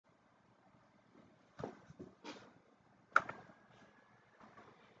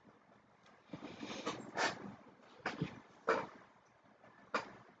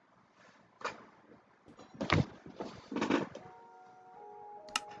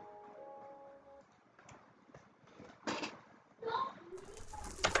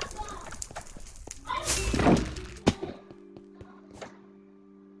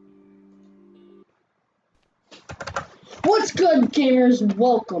good, gamers?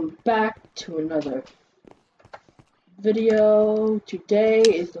 Welcome back to another video. Today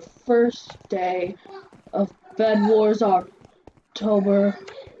is the first day of Bedwars October,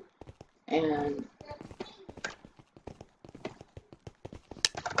 and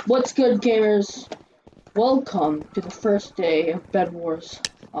what's good, gamers? Welcome to the first day of Bedwars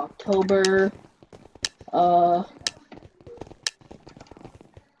October.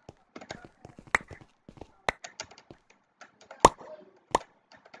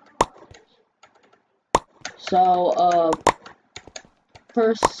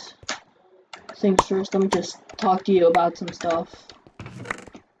 First things first, let me just talk to you about some stuff.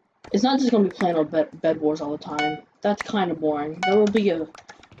 It's not just gonna be playing on Bed Wars all the time. That's kind of boring. There will be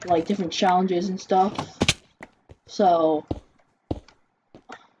like different challenges and stuff. So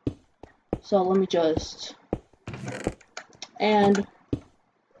let me just, and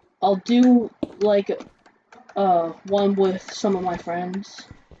I'll do like one with some of my friends.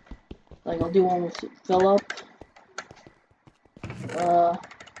 Like I'll do one with Philip.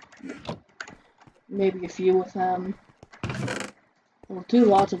 Maybe a few with him. We'll do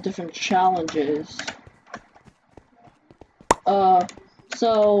lots of different challenges. Yeah.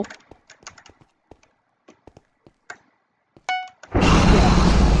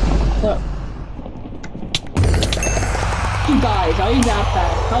 But you guys, are you that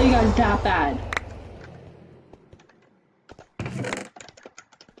bad? How are you guys that bad?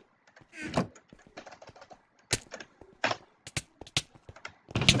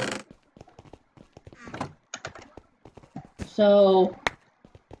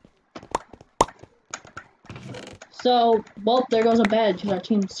 Well, there goes a bed, because our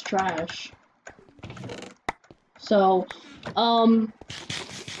team's trash. It's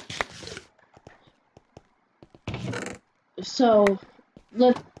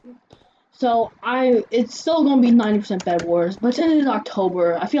still gonna be 90% Bed Wars, but since it's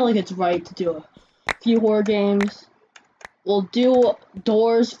October, I feel like it's right to do a few horror games. We'll do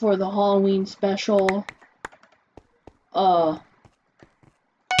Doors for the Halloween special.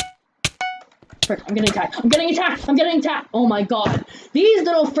 Frick, I'm getting attacked. I'm getting attacked! I'm getting attacked! Oh my god. These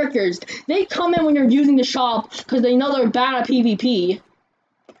little frickers, they come in when you're using the shop because they know they're bad at PvP.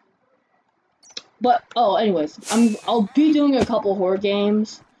 But, anyways, I'll be doing a couple horror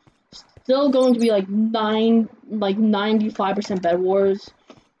games. Still going to be like 95% Bed Wars.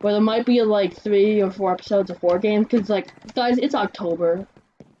 But there might be like 3 or 4 episodes of horror games because, like, guys, it's October.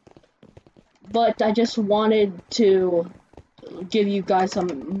 But I just wanted to give you guys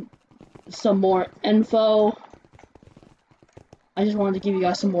some more info. I just wanted to give you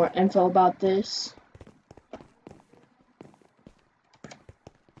guys some more info about this.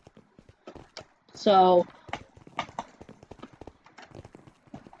 So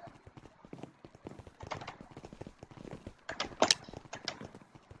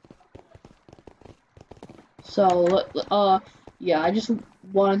yeah, I just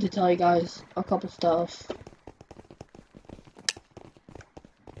wanted to tell you guys a couple stuff.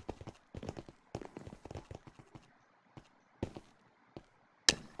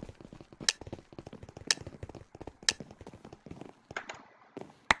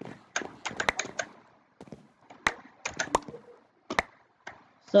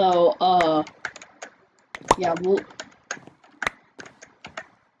 Yeah,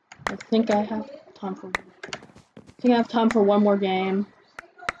 I think I have time for one more game.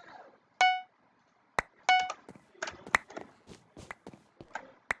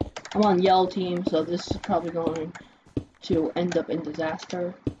 I'm on yellow team, so this is probably going to end up in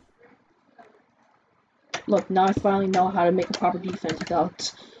disaster. Look, now I finally know how to make a proper defense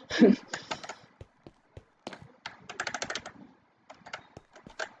without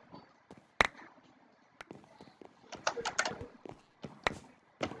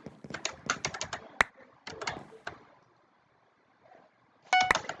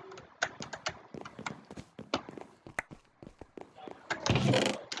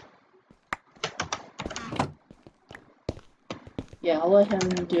yeah, I'll let him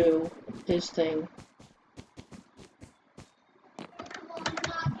do his thing.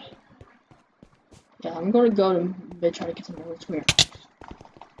 Yeah, I'm gonna go to mid, try to get some more. Come here.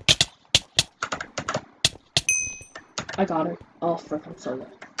 I got her. Oh, frick, I'm so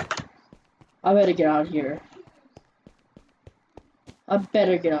dead. I better get out of here. I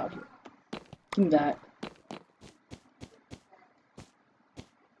better get out of here. Give me that.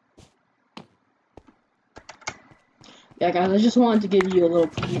 Yeah, guys, I just wanted to give you a little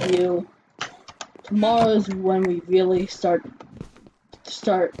preview. Tomorrow is when we really start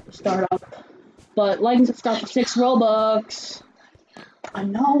up. But like and subscribe for 6 Robux. I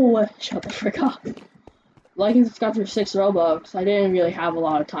know. Shut the frick up. Like and subscribe for 6 Robux. I didn't really have a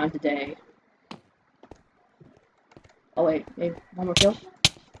lot of time today. Oh wait, maybe one more kill?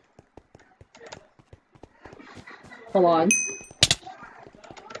 Hold on.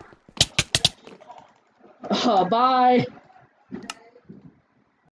 Bye!